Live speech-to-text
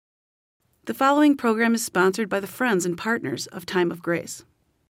The following program is sponsored by the friends and partners of Time of Grace.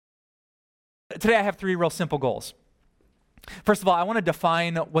 Today I have three real simple goals. First of all, I want to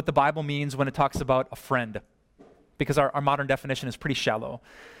define what the Bible means when it talks about a friend, because our modern definition is pretty shallow.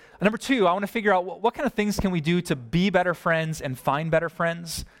 And number two, I want to figure out what kind of things can we do to be better friends and find better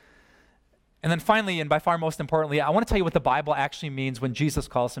friends. And then finally, and by far most importantly, I want to tell you what the Bible actually means when Jesus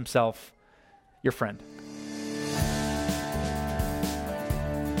calls himself your friend.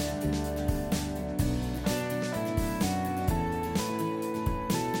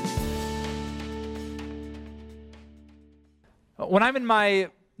 When I'm in my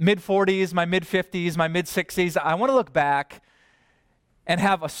mid-40s, my mid-50s, my mid-60s, I want to look back and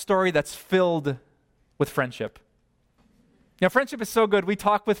have a story that's filled with friendship. You know, friendship is so good. We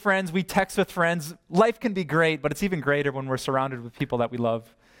talk with friends, we text with friends. Life can be great, but it's even greater when we're surrounded with people that we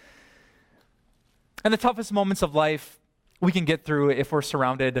love. And the toughest moments of life we can get through if we're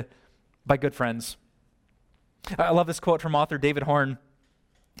surrounded by good friends. I love this quote from author David Horn.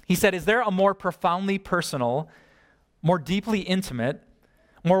 He said, "Is there a more profoundly personal, more deeply intimate,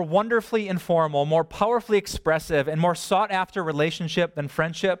 more wonderfully informal, more powerfully expressive, and more sought-after relationship than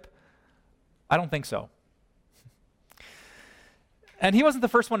friendship? I don't think so." And he wasn't the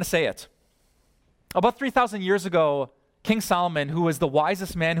first one to say it. About 3,000 years ago, King Solomon, who was the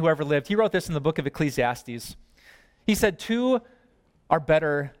wisest man who ever lived, he wrote this in the book of Ecclesiastes. He said, "Two are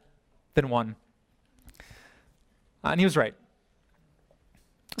better than one." And he was right.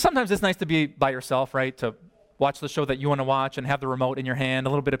 Sometimes it's nice to be by yourself, right? To watch the show that you want to watch and have the remote in your hand, a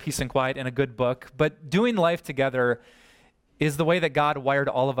little bit of peace and quiet and a good book. But doing life together is the way that God wired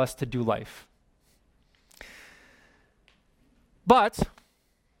all of us to do life. But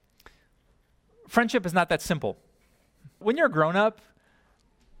friendship is not that simple. When you're a grown-up,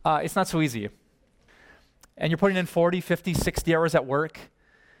 it's not so easy. And you're putting in 40, 50, 60 hours at work.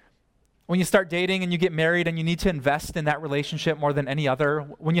 When you start dating and you get married and you need to invest in that relationship more than any other.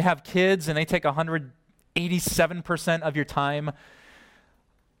 When you have kids and they take 187% of your time,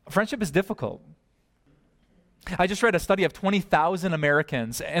 friendship is difficult. I just read a study of 20,000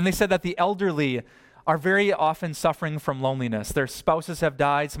 Americans, and they said that the elderly are very often suffering from loneliness. Their spouses have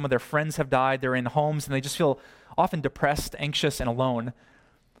died, some of their friends have died, they're in homes, and they just feel often depressed, anxious, and alone.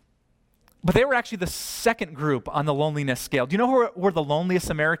 But they were actually the second group on the loneliness scale. Do you know who were the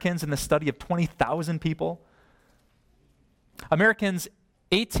loneliest Americans in the study of 20,000 people? Americans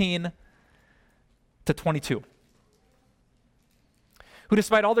 18 to 22, who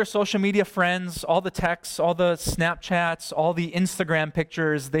despite all their social media friends, all the texts, all the Snapchats, all the Instagram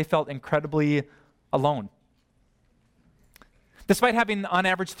pictures, they felt incredibly alone. Despite having on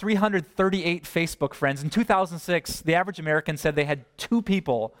average 338 Facebook friends, in 2006, the average American said they had 2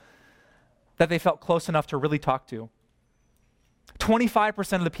 people that they felt close enough to really talk to.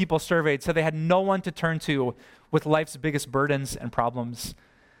 25% of the people surveyed said they had no one to turn to with life's biggest burdens and problems.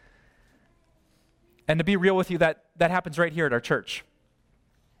 And to be real with you, that happens right here at our church.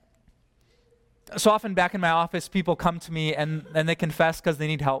 So often back in my office, people come to me and they confess because they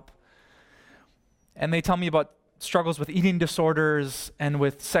need help. And they tell me about struggles with eating disorders and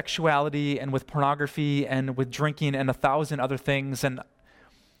with sexuality and with pornography and with drinking and 1,000 other things. And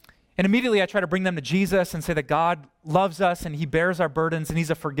immediately I try to bring them to Jesus and say that God loves us and he bears our burdens and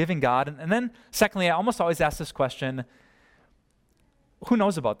he's a forgiving God. And then secondly, I almost always ask this question, who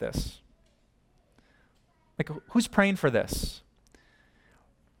knows about this? Like, who's praying for this?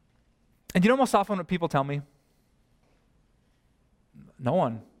 And you know most often what people tell me? No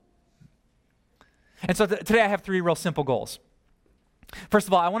one. And so today I have three real simple goals. First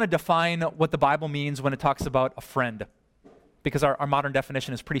of all, I want to define what the Bible means when it talks about a friend, because our modern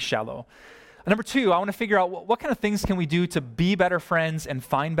definition is pretty shallow. And number two, I want to figure out what kind of things can we do to be better friends and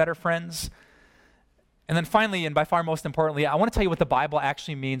find better friends. And then finally, and by far most importantly, I want to tell you what the Bible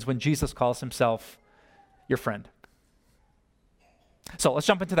actually means when Jesus calls himself your friend. So let's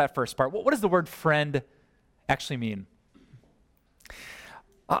jump into that first part. What does the word friend actually mean?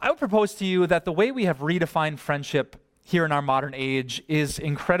 I would propose to you that the way we have redefined friendship here in our modern age is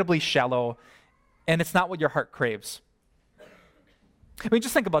incredibly shallow, and it's not what your heart craves. I mean,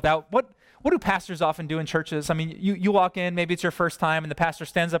 just think about that. What do pastors often do in churches? I mean, you walk in, maybe it's your first time, and the pastor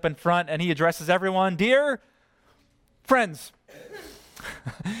stands up in front, and he addresses everyone, "Dear friends."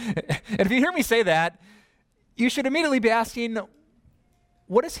 And if you hear me say that, you should immediately be asking,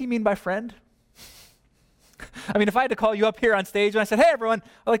 what does he mean by friend? I mean, if I had to call you up here on stage and I said, "Hey, everyone,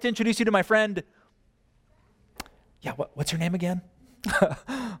 I'd like to introduce you to my friend." Yeah, what's your name again?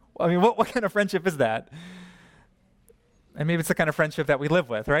 I mean, what kind of friendship is that? And maybe it's the kind of friendship that we live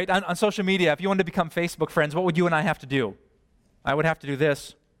with, right? On social media, if you wanted to become Facebook friends, what would you and I have to do? I would have to do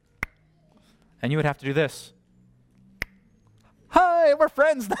this. and you would have to do this. Hi, we're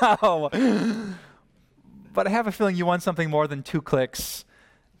friends now. But I have a feeling you want something more than 2 clicks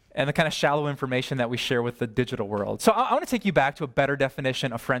and the kind of shallow information that we share with the digital world. So I want to take you back to a better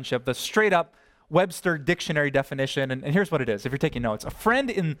definition of friendship, the straight up Webster dictionary definition. And here's what it is, if you're taking notes. A friend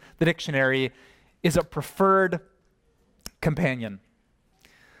in the dictionary is a preferred companion.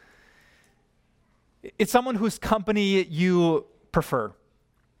 It's someone whose company you prefer.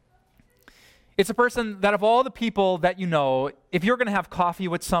 It's a person that of all the people that you know, if you're going to have coffee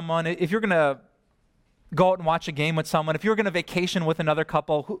with someone, if you're going to go out and watch a game with someone, if you're going to vacation with another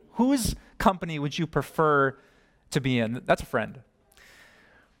couple, whose company would you prefer to be in? That's a friend.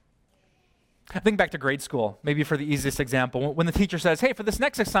 Think back to grade school, maybe for the easiest example. When the teacher says, hey, for this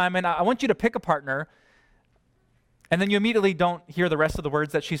next assignment, I want you to pick a partner, and then you immediately don't hear the rest of the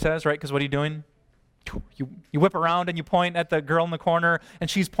words that she says, right? Because what are you doing? You whip around and you point at the girl in the corner, and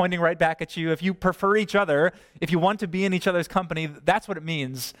she's pointing right back at you. If you prefer each other, if you want to be in each other's company, that's what it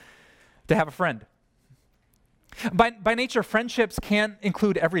means to have a friend. By nature, friendships can't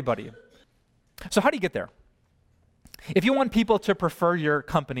include everybody. So how do you get there? If you want people to prefer your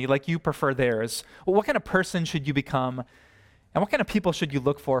company like you prefer theirs, well, what kind of person should you become, and what kind of people should you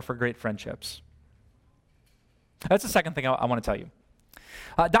look for great friendships? That's the second thing I want to tell you.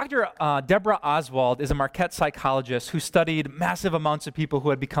 Dr. Deborah Oswald is a Marquette psychologist who studied massive amounts of people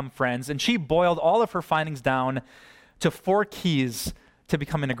who had become friends, and she boiled all of her findings down to 4 keys to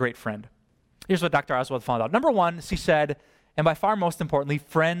becoming a great friend. Here's what Dr. Oswald found out. Number 1, she said, and by far most importantly,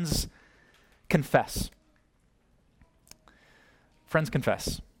 friends confess. Friends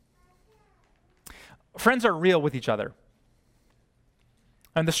confess. Friends are real with each other.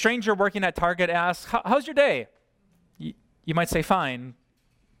 And the stranger working at Target asks, how's your day? You might say fine,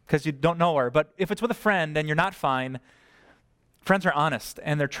 because you don't know her. But if it's with a friend and you're not fine, friends are honest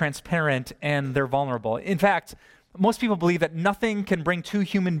and they're transparent and they're vulnerable. In fact, most people believe that nothing can bring 2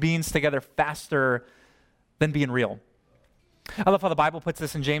 human beings together faster than being real. I love how the Bible puts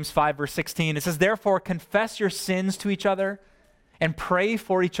this in James 5, verse 16. It says, therefore, confess your sins to each other and pray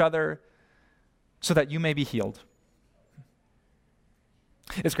for each other so that you may be healed.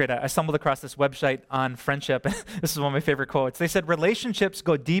 It's great. I stumbled across this website on friendship. This is one of my favorite quotes. They said, relationships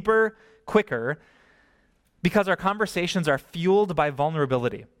go deeper, quicker, because our conversations are fueled by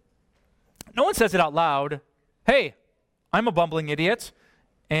vulnerability. No one says it out loud. Hey, I'm a bumbling idiot,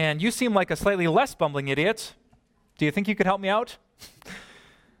 and you seem like a slightly less bumbling idiot. Do you think you could help me out?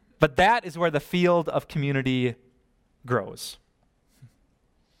 But that is where the field of community grows.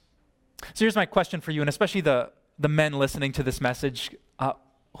 So here's my question for you, and especially the men listening to this message.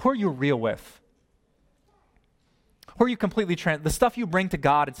 Who are you real with? Who are you completely the stuff you bring to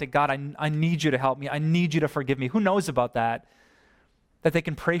God and say, God, I need you to help me. I need you to forgive me. Who knows about that? That they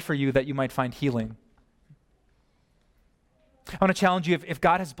can pray for you, that you might find healing. I want to challenge you, if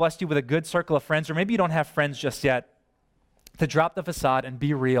God has blessed you with a good circle of friends, or maybe you don't have friends just yet, to drop the facade and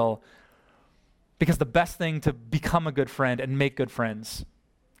be real. Because the best thing to become a good friend and make good friends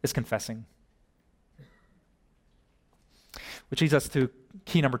is confessing. Which leads us to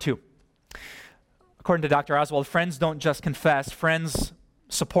key number 2. According to Dr. Oswald, friends don't just confess, friends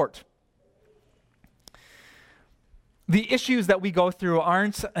support. The issues that we go through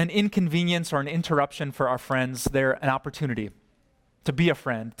aren't an inconvenience or an interruption for our friends. They're an opportunity to be a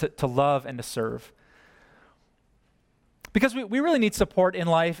friend, to love and to serve. Because we really need support in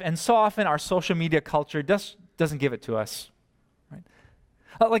life, and so often our social media culture doesn't give it to us. Right?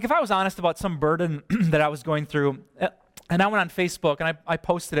 Like if I was honest about some burden that I was going through, and I went on Facebook and I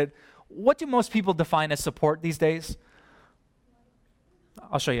posted it, what do most people define as support these days?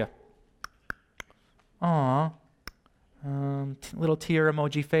 I'll show you. Aww. Little tear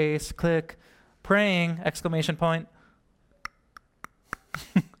emoji face, click, praying, exclamation point.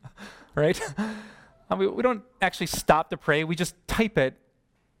 Right? We don't actually stop to pray. We just type it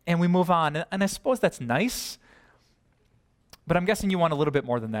and we move on. And I suppose that's nice, but I'm guessing you want a little bit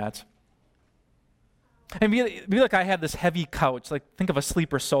more than that. And be like I had this heavy couch, like think of a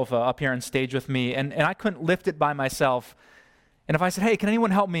sleeper sofa up here on stage with me, and I couldn't lift it by myself. And if I said, hey, can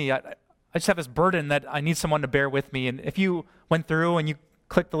anyone help me? I just have this burden that I need someone to bear with me. And if you went through and you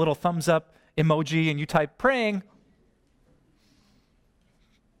clicked the little thumbs up emoji and you type praying,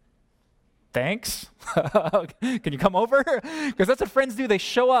 thanks. Can you come over? Because that's what friends do. They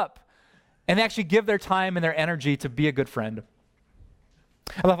show up and they actually give their time and their energy to be a good friend.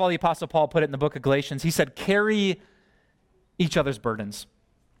 I love how the Apostle Paul put it in the book of Galatians. He said, carry each other's burdens.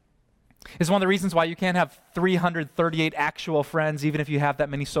 It's one of the reasons why you can't have 338 actual friends, even if you have that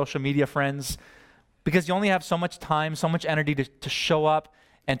many social media friends, because you only have so much time, so much energy to show up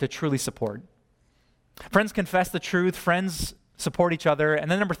and to truly support. Friends confess the truth. Friends support each other. And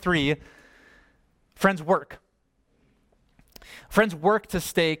then number 3, friends work. Friends work to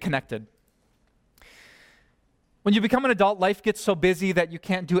stay connected. When you become an adult, life gets so busy that you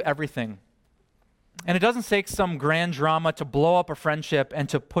can't do everything. And it doesn't take some grand drama to blow up a friendship and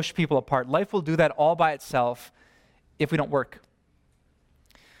to push people apart. Life will do that all by itself if we don't work.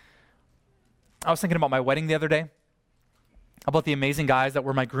 I was thinking about my wedding the other day, about the amazing guys that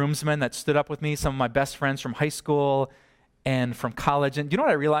were my groomsmen that stood up with me, some of my best friends from high school and from college. And do you know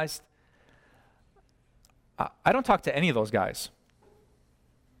what I realized? I don't talk to any of those guys.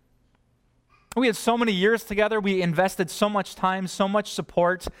 We had so many years together. We invested so much time, so much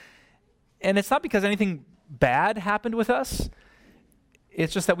support. And it's not because anything bad happened with us.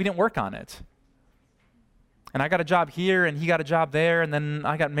 It's just that we didn't work on it. And I got a job here, and he got a job there, and then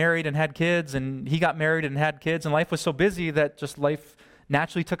I got married and had kids, and he got married and had kids, and life was so busy that just life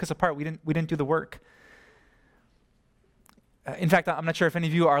naturally took us apart. We didn't do the work. In fact, I'm not sure if any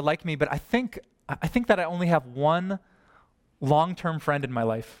of you are like me, but I think that I only have one long-term friend in my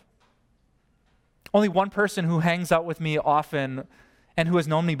life. Only one person who hangs out with me often and who has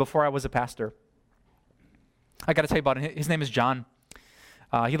known me before I was a pastor. I got to tell you about him. His name is John.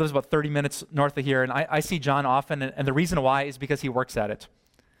 He lives about 30 minutes north of here, and I see John often, and the reason why is because he works at it.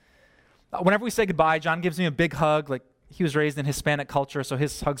 Whenever we say goodbye, John gives me a big hug. Like, he was raised in Hispanic culture, so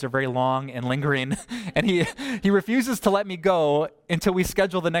his hugs are very long and lingering, and he refuses to let me go until we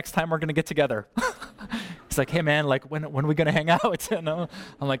schedule the next time we're going to get together. He's like, hey man, like when are we going to hang out? You know?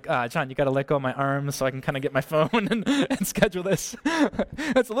 I'm like, John, you got to let go of my arms so I can kind of get my phone and schedule this.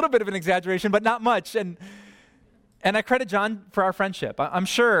 That's a little bit of an exaggeration, but not much. And I credit John for our friendship. I'm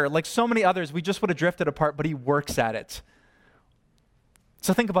sure, like so many others, we just would have drifted apart, but he works at it.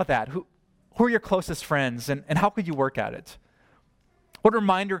 So think about that. Who are your closest friends, and how could you work at it? What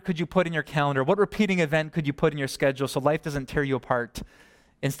reminder could you put in your calendar? What repeating event could you put in your schedule so life doesn't tear you apart?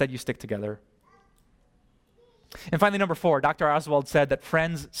 Instead, you stick together. And finally, number 4, Dr. Oswald said that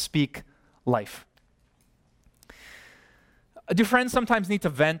friends speak life. Do friends sometimes need to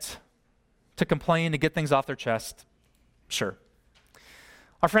vent, to complain, to get things off their chest? Sure.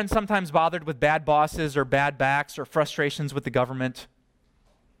 Are friends sometimes bothered with bad bosses or bad backs or frustrations with the government?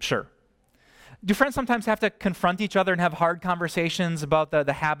 Sure. Do friends sometimes have to confront each other and have hard conversations about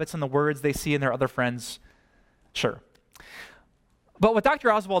the habits and the words they see in their other friends? Sure. But what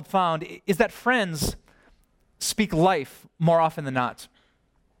Dr. Oswald found is that friends speak life more often than not.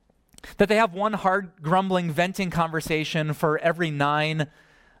 That they have one hard, grumbling, venting conversation for every 9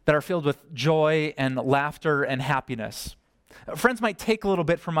 that are filled with joy and laughter and happiness. Friends might take a little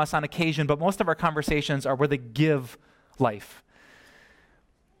bit from us on occasion, but most of our conversations are where they give life.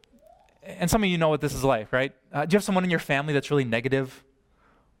 And some of you know what this is like, right? Do you have someone in your family that's really negative?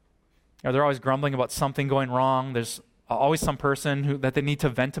 Or they're always grumbling about something going wrong? There's always some person that they need to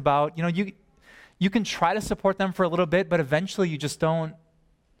vent about. You know, you can try to support them for a little bit, but eventually you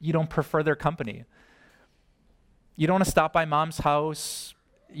don't prefer their company. You don't want to stop by mom's house.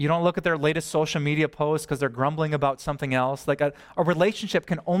 You don't look at their latest social media posts because they're grumbling about something else. Like a relationship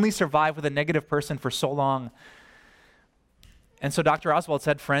can only survive with a negative person for so long. And so Dr. Oswald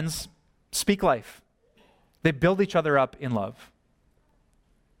said, friends speak life. They build each other up in love.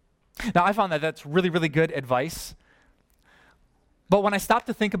 Now, I found that that's really, really good advice. But when I stopped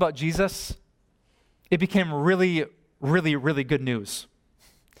to think about Jesus, it became really, really, really good news.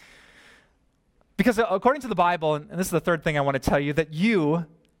 Because according to the Bible, and this is the third thing I want to tell you, that you,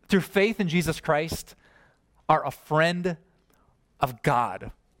 through faith in Jesus Christ, are a friend of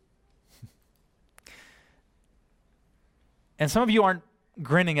God. And some of you aren't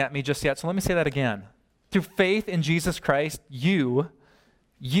grinning at me just yet, so let me say that again. Through faith in Jesus Christ, you,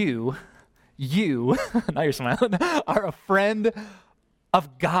 now you're smiling, are a friend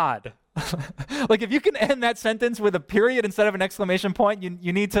of God. Like if you can end that sentence with a period instead of an exclamation point,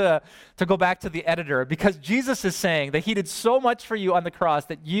 you need to go back to the editor, because Jesus is saying that he did so much for you on the cross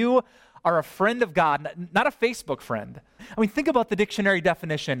that you are a friend of God, not a Facebook friend. I mean, think about the dictionary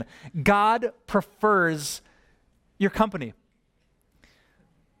definition. God prefers your company.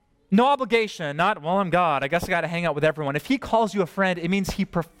 No obligation, not, well, I'm God, I guess I got to hang out with everyone. If he calls you a friend, it means he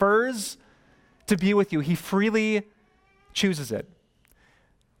prefers to be with you. He freely chooses it.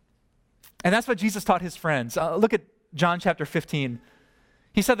 And that's what Jesus taught his friends. Look at John chapter 15.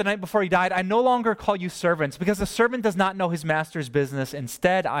 He said the night before he died, I no longer call you servants, because the servant does not know his master's business.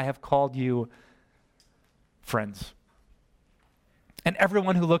 Instead, I have called you friends. And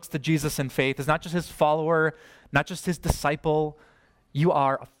everyone who looks to Jesus in faith is not just his follower, not just his disciple. You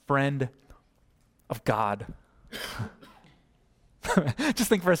are a friend of God. Just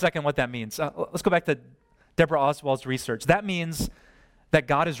think for a second what that means. Let's go back to Deborah Oswald's research. That means that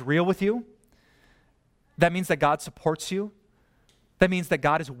God is real with you. That means that God supports you. That means that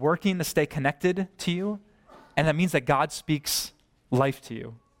God is working to stay connected to you. And that means that God speaks life to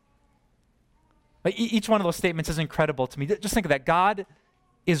you. Like, each one of those statements is incredible to me. Just think of that. God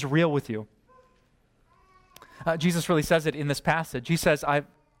is real with you. Jesus really says it in this passage. He says,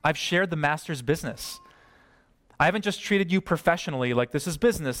 I've shared the master's business. I haven't just treated you professionally like this is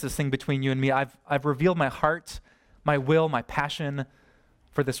business, this thing between you and me. I've revealed my heart, my will, my passion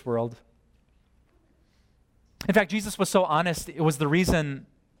for this world. In fact, Jesus was so honest, it was the reason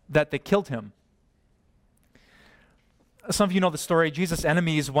that they killed him. Some of you know the story. Jesus'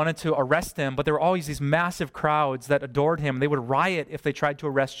 enemies wanted to arrest him, but there were always these massive crowds that adored him. They would riot if they tried to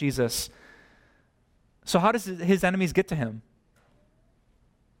arrest Jesus. So how does his enemies get to him?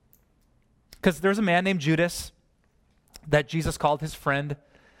 Because there's a man named Judas that Jesus called his friend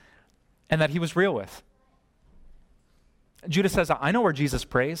and that he was real with. Judas says, I know where Jesus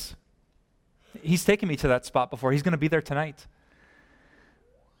prays. He's taken me to that spot before. He's going to be there tonight.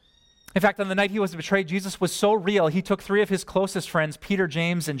 In fact, on the night he was betrayed, Jesus was so real, he took 3 of his closest friends, Peter,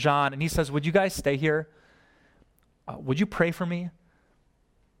 James, and John, and he says, would you guys stay here? Would you pray for me?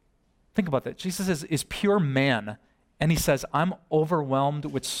 Think about that. Jesus is pure man, and he says, I'm overwhelmed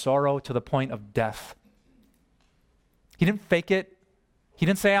with sorrow to the point of death. He didn't fake it. He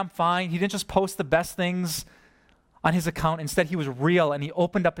didn't say, I'm fine. He didn't just post the best things on his account. Instead, he was real, and he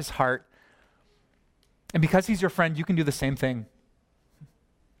opened up his heart. And because he's your friend, you can do the same thing.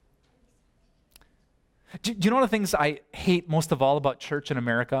 Do you know one of the things I hate most of all about church in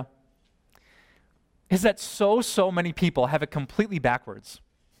America? Is that so many people have it completely backwards.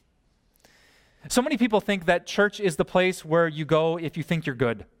 So many people think that church is the place where you go if you think you're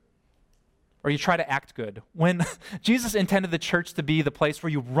good, or you try to act good, when Jesus intended the church to be the place where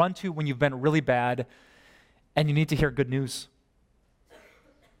you run to when you've been really bad and you need to hear good news.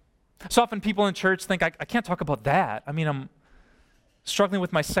 So often people in church think, I can't talk about that. I mean, I'm struggling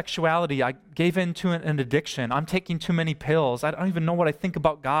with my sexuality. I gave in to an addiction. I'm taking too many pills. I don't even know what I think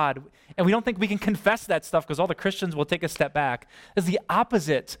about God. And we don't think we can confess that stuff because all the Christians will take a step back. It's the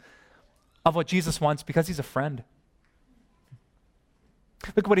opposite of what Jesus wants because he's a friend.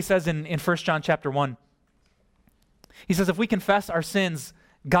 Look at what he says in 1 John chapter 1. He says, if we confess our sins,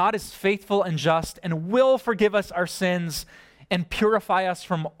 God is faithful and just and will forgive us our sins and purify us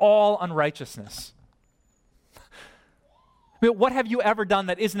from all unrighteousness. I mean, what have you ever done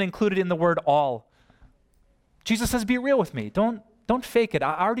that isn't included in the word all? Jesus says, be real with me. Don't fake it.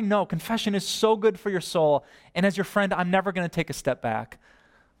 I already know confession is so good for your soul. And as your friend, I'm never going to take a step back.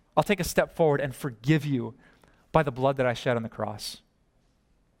 I'll take a step forward and forgive you by the blood that I shed on the cross.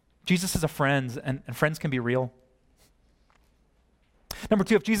 Jesus is a friend, and friends can be real. Number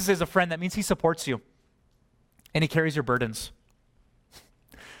 2, if Jesus is a friend, that means he supports you and he carries your burdens,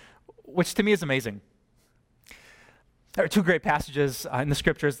 which to me is amazing. There are 2 great passages in the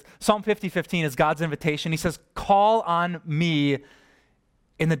scriptures. Psalm 50:15 is God's invitation. He says, call on me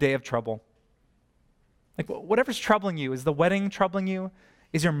in the day of trouble. Like whatever's troubling you, is the wedding troubling you?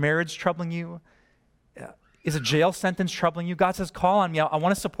 Is your marriage troubling you? Is a jail sentence troubling you? God says, call on me. I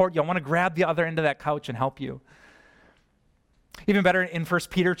want to support you. I want to grab the other end of that couch and help you. Even better, in 1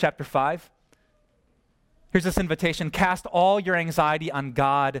 Peter chapter 5, here's this invitation. Cast all your anxiety on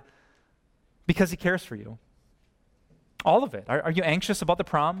God because he cares for you. All of it. Are you anxious about the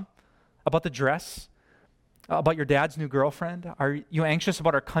prom? About the dress? About your dad's new girlfriend? Are you anxious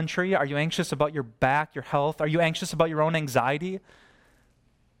about our country? Are you anxious about your back, your health? Are you anxious about your own anxiety?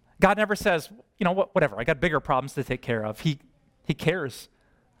 God never says, you know, whatever, I got bigger problems to take care of. He cares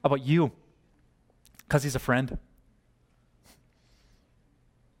about you because he's a friend.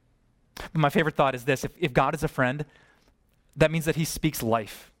 But my favorite thought is this: if God is a friend, that means that he speaks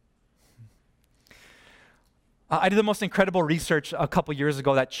life. I did the most incredible research a couple years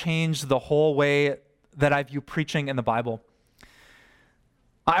ago that changed the whole way that I view preaching in the Bible.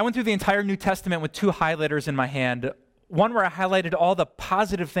 I went through the entire New Testament with 2 highlighters in my hand. One where I highlighted all the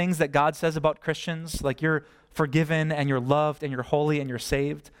positive things that God says about Christians, like you're forgiven and you're loved and you're holy and you're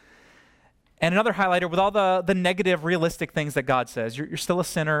saved. And another highlighter with all the negative, realistic things that God says. You're still a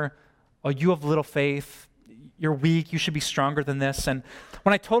sinner. Oh, you have little faith. You're weak. You should be stronger than this. And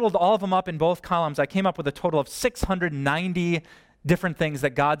when I totaled all of them up in both columns, I came up with a total of 690 different things that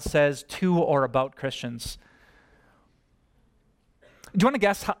God says to or about Christians. Do you want to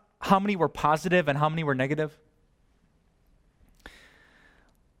guess how many were positive and how many were negative?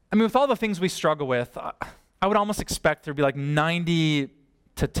 I mean, with all the things we struggle with, I would almost expect there to be like 90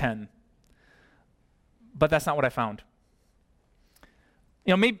 to 10. But that's not what I found.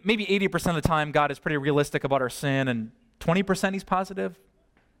 maybe 80% of the time God is pretty realistic about our sin, and 20% he's positive?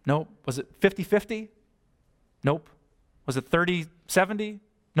 Nope. Was it 50-50? Nope. Was it 30-70?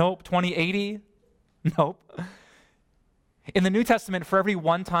 Nope. 20-80? Nope. In the New Testament, for every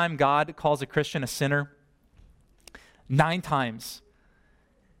one time God calls a Christian a sinner, 9 times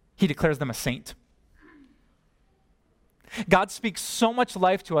he declares them a saint. God speaks so much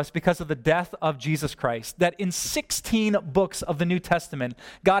life to us because of the death of Jesus Christ that in 16 books of the New Testament,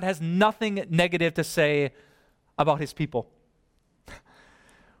 God has nothing negative to say about his people.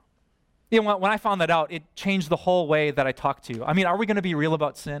 When I found that out, it changed the whole way that I talk to you. I mean, are we going to be real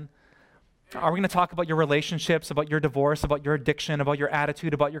about sin? Are we going to talk about your relationships, about your divorce, about your addiction, about your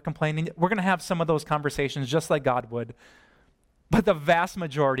attitude, about your complaining? We're going to have some of those conversations just like God would. But the vast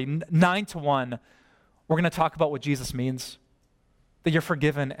majority, 9-1, we're going to talk about what Jesus means. That you're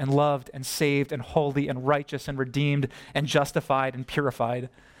forgiven and loved and saved and holy and righteous and redeemed and justified and purified.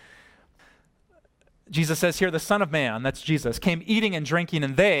 Jesus says here, the Son of Man, that's Jesus, came eating and drinking,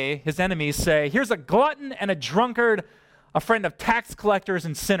 and they, his enemies, say, here's a glutton and a drunkard, a friend of tax collectors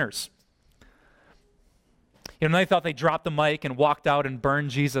and sinners. They thought they dropped the mic and walked out and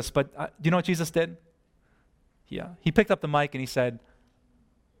burned Jesus, but do you know what Jesus did? Yeah, he picked up the mic and he said,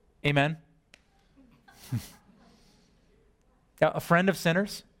 amen. A friend of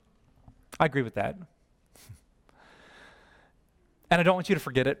sinners? I agree with that. And I don't want you to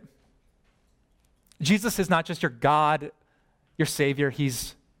forget it. Jesus is not just your God, your Savior,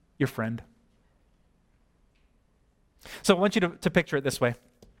 he's your friend. So I want you to picture it this way.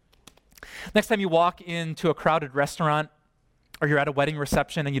 Next time you walk into a crowded restaurant or you're at a wedding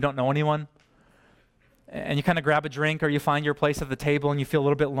reception and you don't know anyone, and you kind of grab a drink or you find your place at the table and you feel a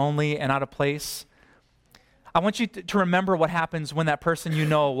little bit lonely and out of place, I want you to remember what happens when that person you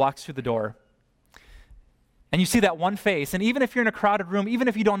know walks through the door. And you see that one face, and even if you're in a crowded room, even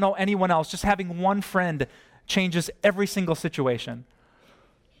if you don't know anyone else, just having one friend changes every single situation.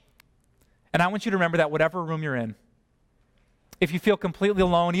 And I want you to remember that whatever room you're in, if you feel completely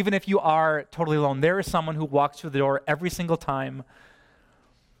alone, even if you are totally alone, there is someone who walks through the door every single time,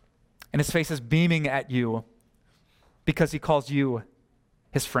 and his face is beaming at you because he calls you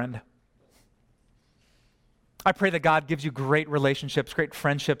his friend. I pray that God gives you great relationships, great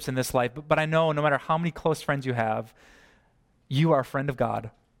friendships in this life, but I know no matter how many close friends you have, you are a friend of God.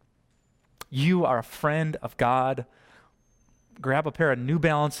 You are a friend of God. Grab a pair of New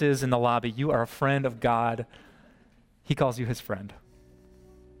Balances in the lobby. You are a friend of God. He calls you his friend.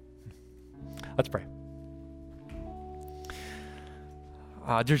 Let's pray.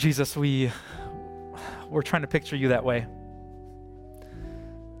 Dear Jesus, we're trying to picture you that way.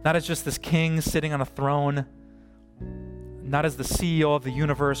 Not as just this king sitting on a throne, not as the CEO of the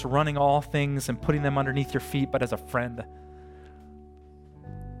universe running all things and putting them underneath your feet, but as a friend.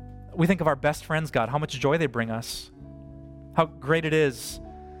 We think of our best friends, God, how much joy they bring us, how great it is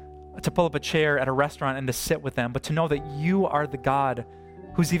to pull up a chair at a restaurant and to sit with them, but to know that you are the God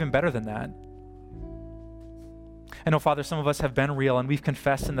who's even better than that. I know, Father, some of us have been real and we've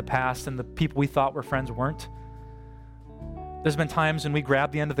confessed in the past, and the people we thought were friends weren't. There's been times when we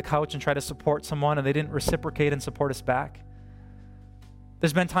grabbed the end of the couch and tried to support someone and they didn't reciprocate and support us back.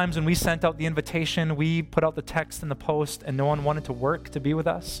 There's been times when we sent out the invitation, we put out the text and the post, and no one wanted to work to be with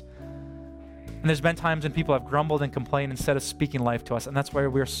us. And there's been times when people have grumbled and complained instead of speaking life to us, and that's why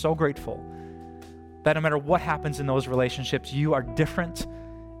we're so grateful that no matter what happens in those relationships, you are different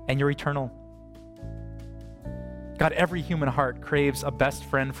and you're eternal. God, every human heart craves a best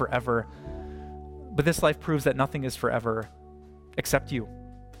friend forever, but this life proves that nothing is forever except you.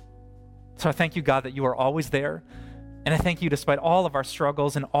 So I thank you, God, that you are always there. And I thank you, despite all of our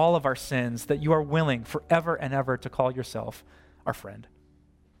struggles and all of our sins, that you are willing forever and ever to call yourself our friend.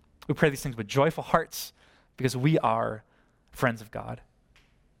 We pray these things with joyful hearts because we are friends of God.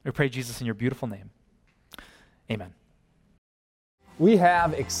 We pray, Jesus, in your beautiful name. Amen. We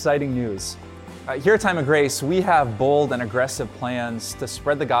have exciting news. Here at Time of Grace, we have bold and aggressive plans to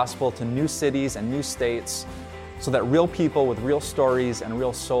spread the gospel to new cities and new states so that real people with real stories and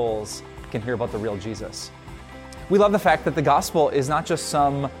real souls can hear about the real Jesus. We love the fact that the gospel is not just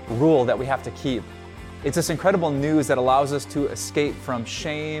some rule that we have to keep. It's this incredible news that allows us to escape from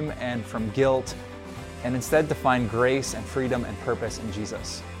shame and from guilt, and instead to find grace and freedom and purpose in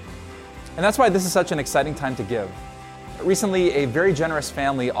Jesus. And that's why this is such an exciting time to give. Recently, a very generous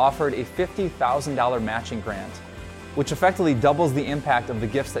family offered a $50,000 matching grant, which effectively doubles the impact of the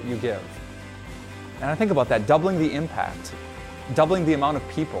gifts that you give. And I think about that, doubling the impact, doubling the amount of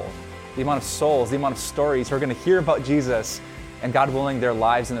people, the amount of souls, the amount of stories who are going to hear about Jesus, and God willing, their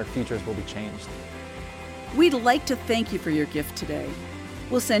lives and their futures will be changed. We'd like to thank you for your gift today.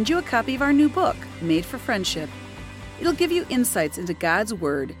 we'll send you a copy of our new book, Made for Friendship. It'll give you insights into God's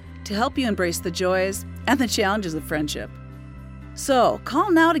Word to help you embrace the joys and the challenges of friendship. So,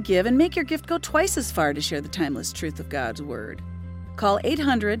 call now to give and make your gift go twice as far to share the timeless truth of God's Word. Call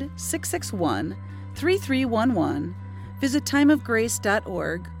 800-661-3311, visit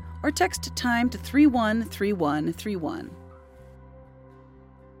timeofgrace.org, or text TIME to 313131.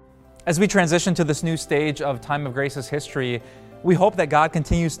 As we transition to this new stage of Time of Grace's history, we hope that God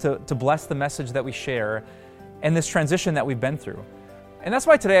continues to bless the message that we share and this transition that we've been through. And that's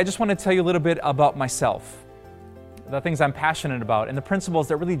why today I just want to tell you a little bit about myself, the things I'm passionate about, and the principles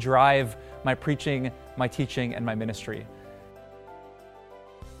that really drive my preaching, my teaching, and my ministry.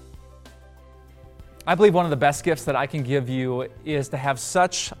 I believe one of the best gifts that I can give you is to have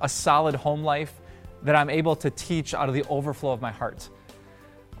such a solid home life that I'm able to teach out of the overflow of my heart.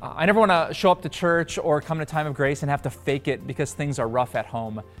 I never want to show up to church or come to Time of Grace and have to fake it because things are rough at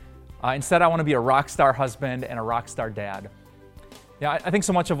home. Instead, I want to be a rock star husband and a rock star dad. Yeah, I think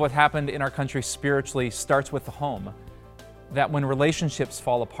so much of what happened in our country spiritually starts with the home. That when relationships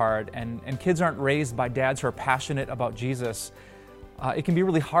fall apart and kids aren't raised by dads who are passionate about Jesus, it can be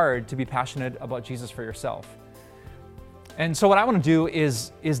really hard to be passionate about Jesus for yourself. And so what I want to do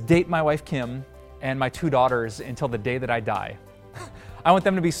is date my wife Kim and my 2 daughters until the day that I die. I want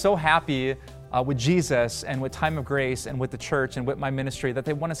them to be so happy with Jesus and with Time of Grace and with the church and with my ministry that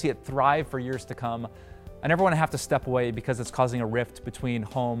they want to see it thrive for years to come. I never want to have to step away because it's causing a rift between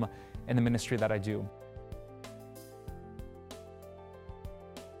home and the ministry that I do.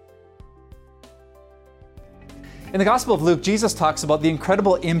 In the Gospel of Luke, Jesus talks about the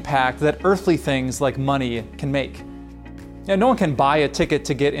incredible impact that earthly things like money can make. Now, no one can buy a ticket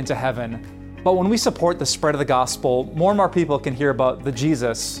to get into heaven, but when we support the spread of the gospel, more and more people can hear about the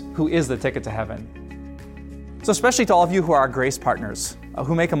Jesus who is the ticket to heaven. So especially to all of you who are our Grace partners,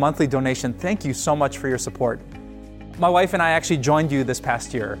 who make a monthly donation, thank you so much for your support. My wife and I actually joined you this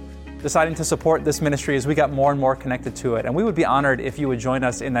past year, deciding to support this ministry as we got more and more connected to it, and we would be honored if you would join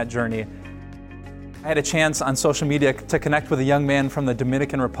us in that journey. I had a chance on social media to connect with a young man from the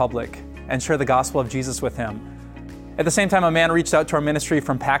Dominican Republic and share the gospel of Jesus with him. At the same time, a man reached out to our ministry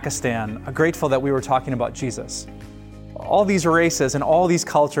from Pakistan, grateful that we were talking about Jesus. All these races and all these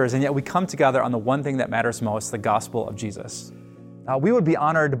cultures, and yet we come together on the one thing that matters most, the gospel of Jesus. We would be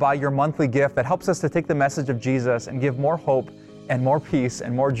honored by your monthly gift that helps us to take the message of Jesus and give more hope and more peace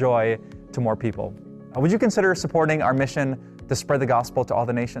and more joy to more people. Would you consider supporting our mission to spread the gospel to all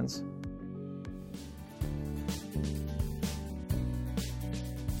the nations?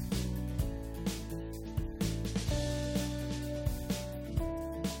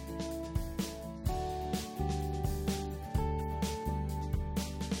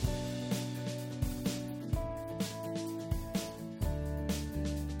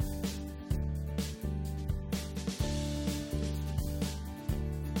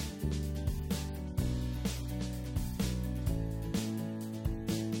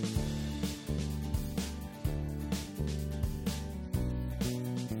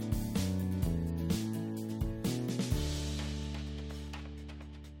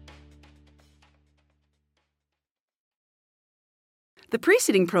 The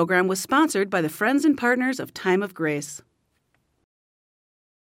preceding program was sponsored by the Friends and Partners of Time of Grace.